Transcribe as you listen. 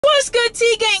What's good,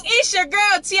 T-Gang? It's your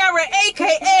girl, Tiara,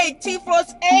 aka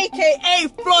T-Floss, aka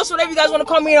Floss, whatever you guys want to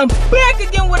call me. And I'm back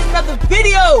again with another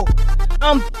video.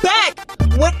 I'm back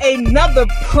with another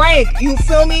prank. You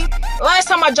feel me? Last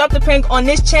time I dropped a prank on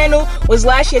this channel was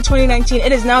last year, 2019.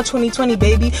 It is now 2020,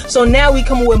 baby. So now we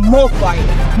come with more fire,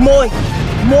 more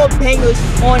bangers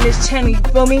on this channel. You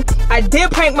feel me? I did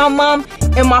prank my mom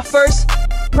in my first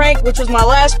prank, which was my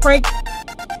last prank.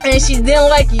 And she didn't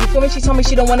like it, you feel me? She told me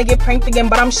she don't want to get pranked again,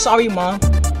 but I'm sorry, Mom.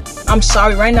 I'm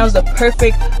sorry. Right now is the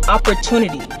perfect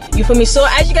opportunity. You feel me? So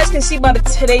as you guys can see by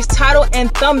today's title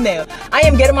and thumbnail, I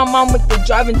am getting my mom with the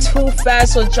driving too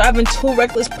fast or driving too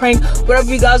reckless prank,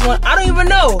 whatever you guys want. I don't even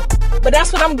know. But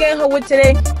that's what I'm getting her with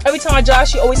today. Every time I drive,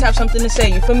 she always have something to say,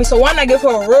 you feel me? So why not give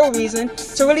her a real reason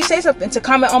to really say something, to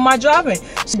comment on my driving?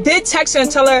 So I did text her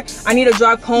and tell her I need to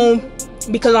drive home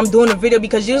because I'm doing a video,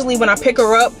 because usually when I pick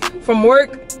her up from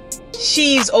work,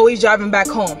 she's always driving back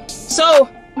home. So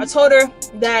I told her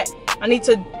that I need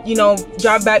to, you know,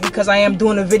 drive back because I am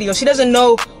doing a video. She doesn't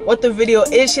know what the video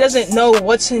is. She doesn't know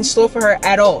what's in store for her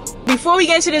at all. Before we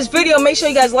get into this video, make sure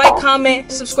you guys like,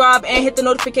 comment, subscribe, and hit the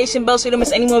notification bell so you don't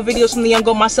miss any more videos from the young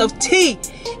girl myself, T.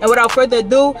 And without further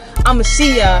ado, I'ma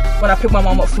see ya when I pick my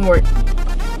mom up from work.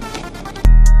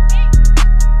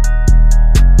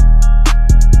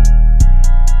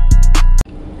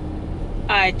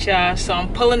 Alright, y'all, so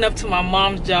I'm pulling up to my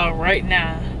mom's job right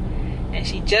now, and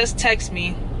she just texted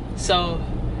me, so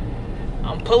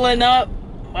I'm pulling up.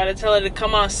 I'm about to tell her to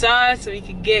come outside so we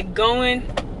can get going,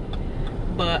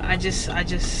 but I don't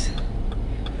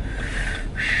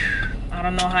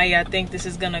know how y'all think this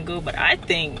is gonna go, but I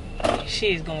think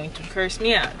she's going to curse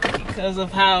me out because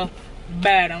of how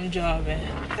bad I'm driving.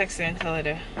 Text her and tell her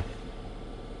to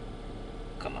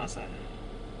come outside.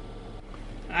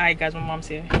 Alright guys, my mom's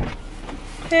here.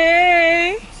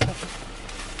 Hey,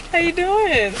 how you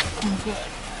doing? I'm good.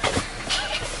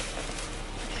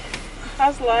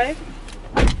 How's life?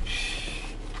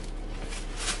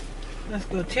 Let's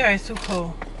go. Tiara, it's too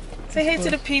cold. Say hey to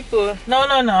the people. No,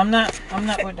 I'm not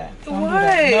with that. Don't Why? do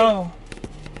that. No.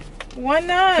 Why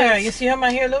not? Tiara, you see how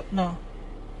my hair look? No.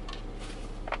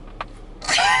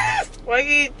 Why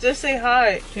you just say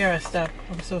hi? Tiara, stop.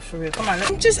 I'm so for real. Come on.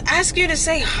 I'm just asking you to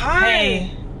say hi.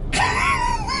 Hey.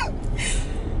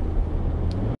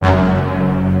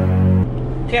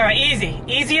 Tiara, easy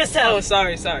yourself. Oh,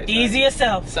 sorry. Easy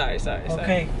yourself. Sorry.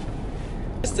 Okay.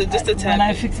 Just a tap. When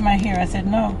I fixed my hair, I said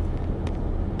no.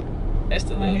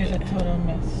 Just a My little hair's a bit. total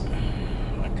mess.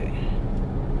 Okay.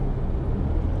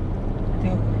 I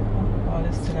think all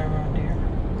is still around here.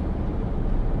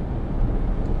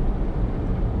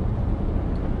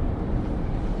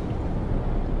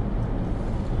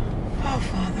 Oh,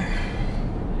 Father.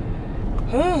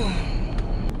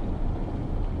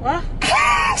 What?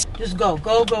 Just go.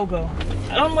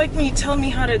 I don't like when you tell me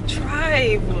how to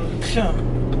drive. Sure.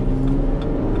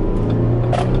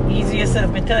 Easy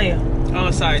yourself, I tell you. Oh,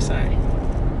 sorry.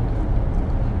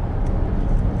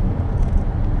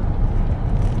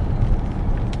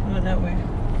 Go that way.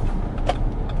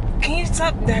 Can you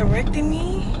stop directing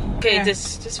me? Okay, Yeah.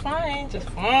 just fine.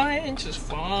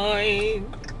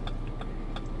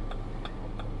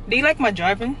 Do you like my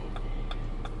driving?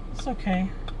 It's okay.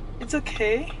 It's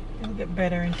okay. It'll get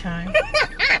better in time.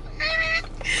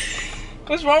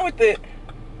 What's wrong with it?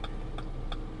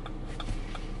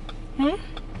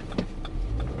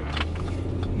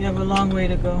 You have a long way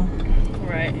to go.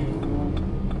 Right.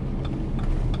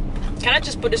 Can I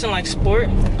just put this in like sport?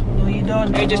 No, you don't.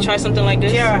 Maybe just try something like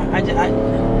this? Tiara,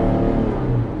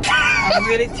 I'm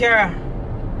really, Tiara,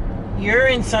 you're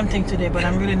in something today, but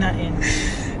I'm really not in.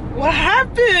 What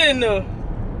happened?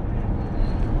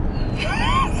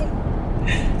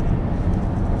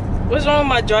 What's wrong with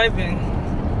my driving?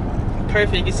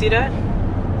 Perfect, you see that?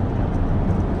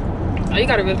 All you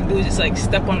gotta really do is just like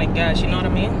step on the gas, you know what I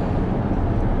mean?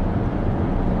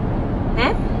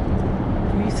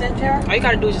 You said, Tiara? All you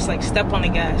gotta do is just like step on the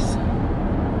gas.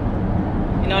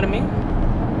 You know what I mean?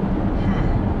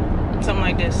 Something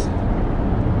like this.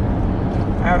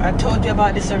 I told you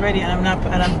about this already, and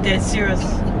I'm dead serious.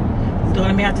 Don't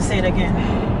let me have to say it again.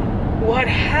 What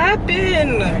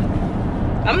happened?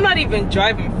 I'm not even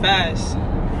driving fast.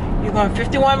 You're going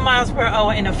 51 miles per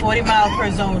hour in a 40 mile per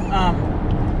zone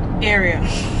area.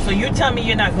 So you tell me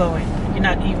you're not going. You're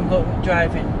not even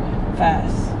driving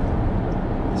fast.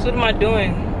 So what am I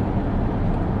doing?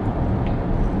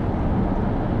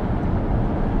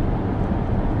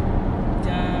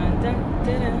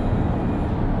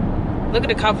 Look at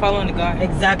the cop following the guy.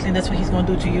 Exactly, that's what he's gonna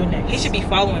do to you next. He should be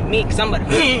following me, because I'm like,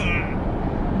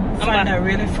 I find that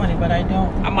really funny, but I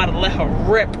don't. I'm about to let her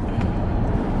rip.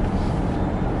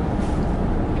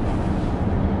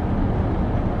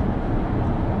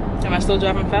 Am I still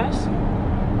driving fast?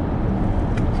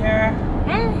 Sarah,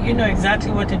 you know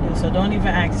exactly what to do, so don't even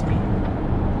ask me.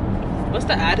 What's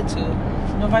the attitude?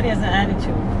 Nobody has an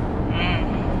attitude.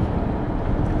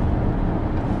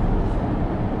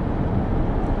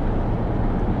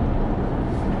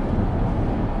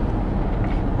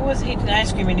 Who was eating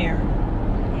ice cream in here?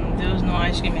 There was no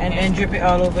ice cream in here. And drip it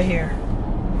all over here.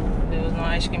 There was no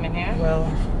ice cream in here? Well,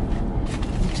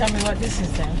 you tell me what this is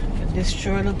then. This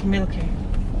sure look milky.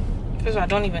 First of all, I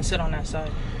don't even sit on that side.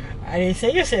 I didn't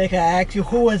say you said. I asked you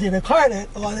who was in the car that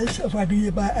all this stuff I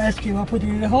needed by ice cream. I put it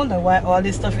in the holder. Why all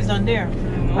this stuff is on there?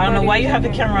 I don't know why you have the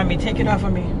camera on me. Take it off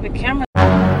of me. The camera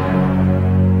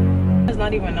is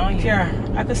not even on you. Here,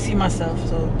 I could see myself,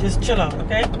 so just chill out,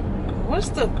 okay? What's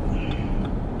the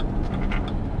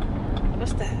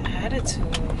attitude?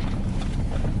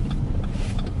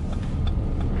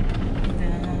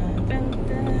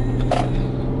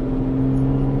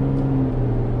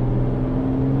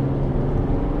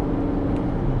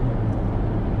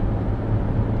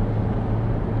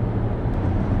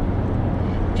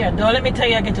 Yeah, don't let me tell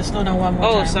you I get to slow down one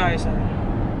more time. Oh, sorry.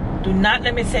 Do not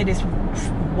let me say this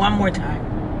one more time.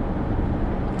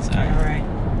 Sorry. All right.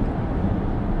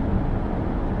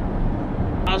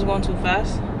 I was going too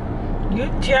fast.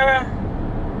 You, Tiara.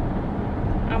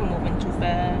 I'm moving too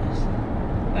fast.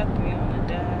 Got 3 on the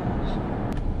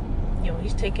dash. Yo,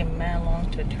 he's taking mad long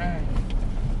to turn.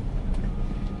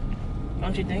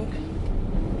 Don't you think?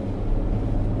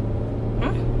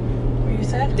 What you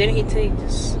said? Didn't he take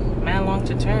this mad long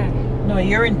to turn? No,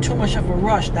 you're in too much of a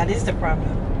rush. That is the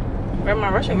problem. Where am I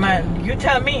rushing? Man, you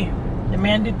tell me. The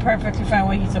man did perfectly fine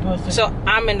what he's supposed to. So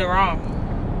I'm in the wrong.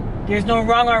 There's no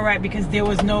wrong or right because there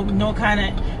was no kind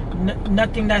of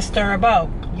nothing that stir about.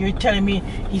 You're telling me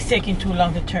he's taking too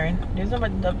long to turn. There's no.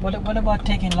 What about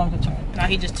taking long to turn? Nah,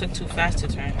 he just took too fast to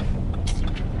turn.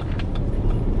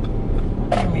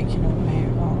 What are you making over here?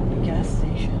 Oh, the gas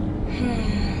station.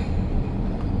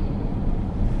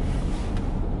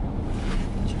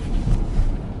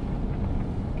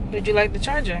 Did you like the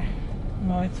charger?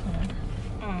 No, it's fine.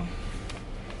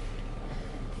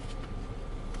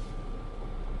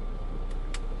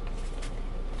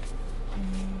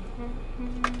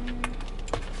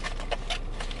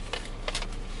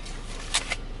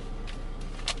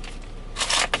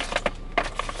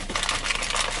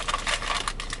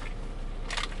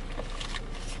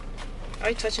 Why are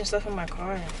you touching stuff in my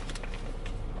car?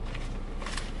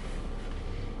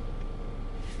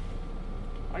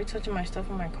 Why are you touching my stuff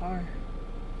in my car?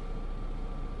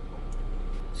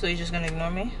 So you're just gonna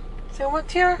ignore me? Say what,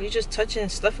 Tiara? You're just touching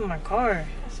stuff in my car.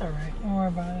 That's alright. Don't worry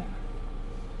about it.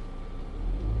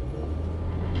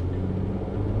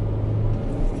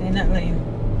 Stay in that lane.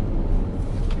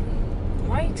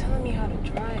 Why are you telling me how to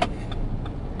drive?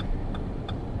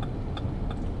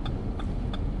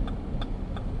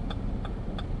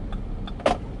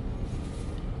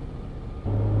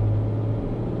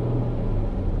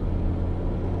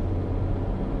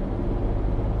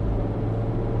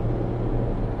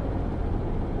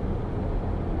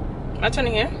 Am I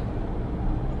turning here?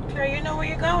 Tiara, you know where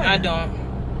you're going. I don't.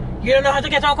 You don't know how to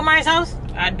get to Uncle Mari's house?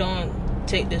 I don't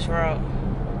take this route.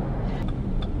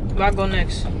 Where I go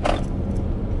next?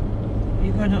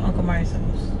 You're going to Uncle Mari's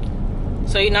house.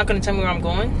 So you're not gonna tell me where I'm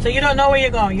going? So you don't know where you're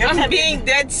going. You're I'm being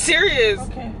dead serious.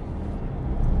 Okay.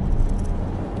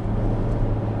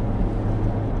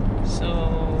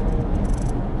 So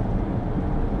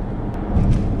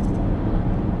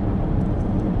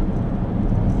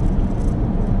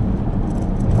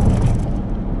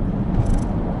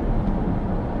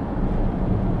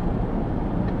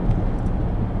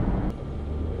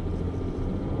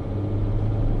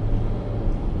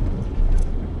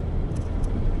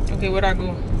okay, where'd I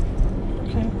go?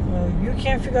 Okay. Well, you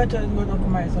can't figure out to go to Uncle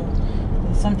Mari's house.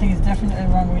 Then something is definitely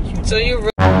wrong with you. So you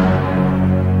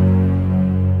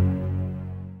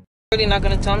really not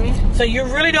gonna tell me? So you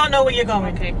really don't know where you're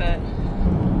going. Okay, bet.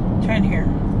 Turn here.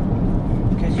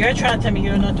 Because you're trying to tell me you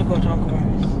don't know to go to Uncle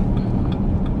Mari's.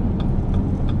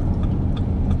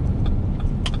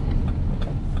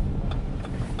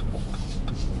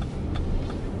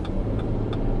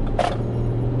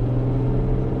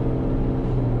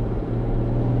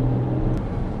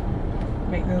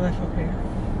 Make the left up here.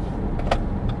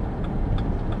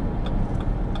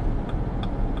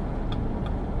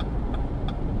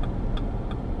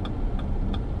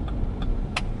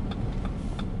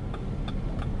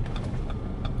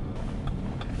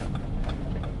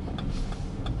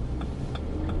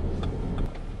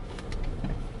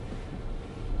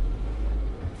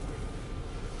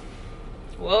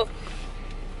 Well,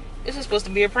 this is supposed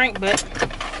to be a prank, but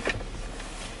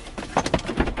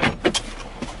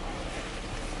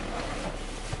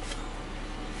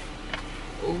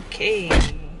Okay.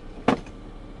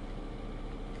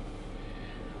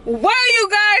 Well, you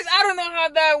guys, I don't know how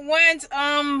that went.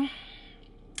 I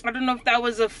don't know if that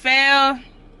was a fail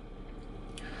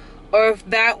or if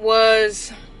that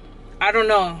was, I don't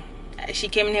know. She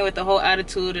came in here with the whole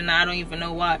attitude and I don't even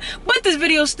know why. But this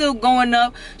video is still going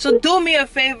up. So do me a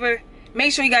favor.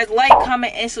 Make sure you guys like,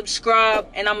 comment, and subscribe.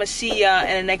 And I'm going to see y'all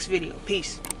in the next video.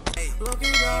 Peace.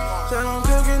 Said I'm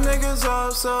cooking niggas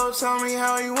up, so tell me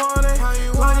how you want it.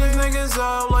 Light these niggas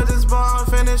up, let this bomb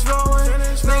finish rolling.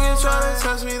 Niggas try to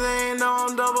test me, they ain't know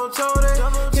I'm double-toted.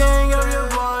 You ain't got your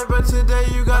blood, but today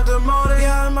you got the motive.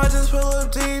 Yeah, I might just pull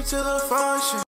up deep to the function.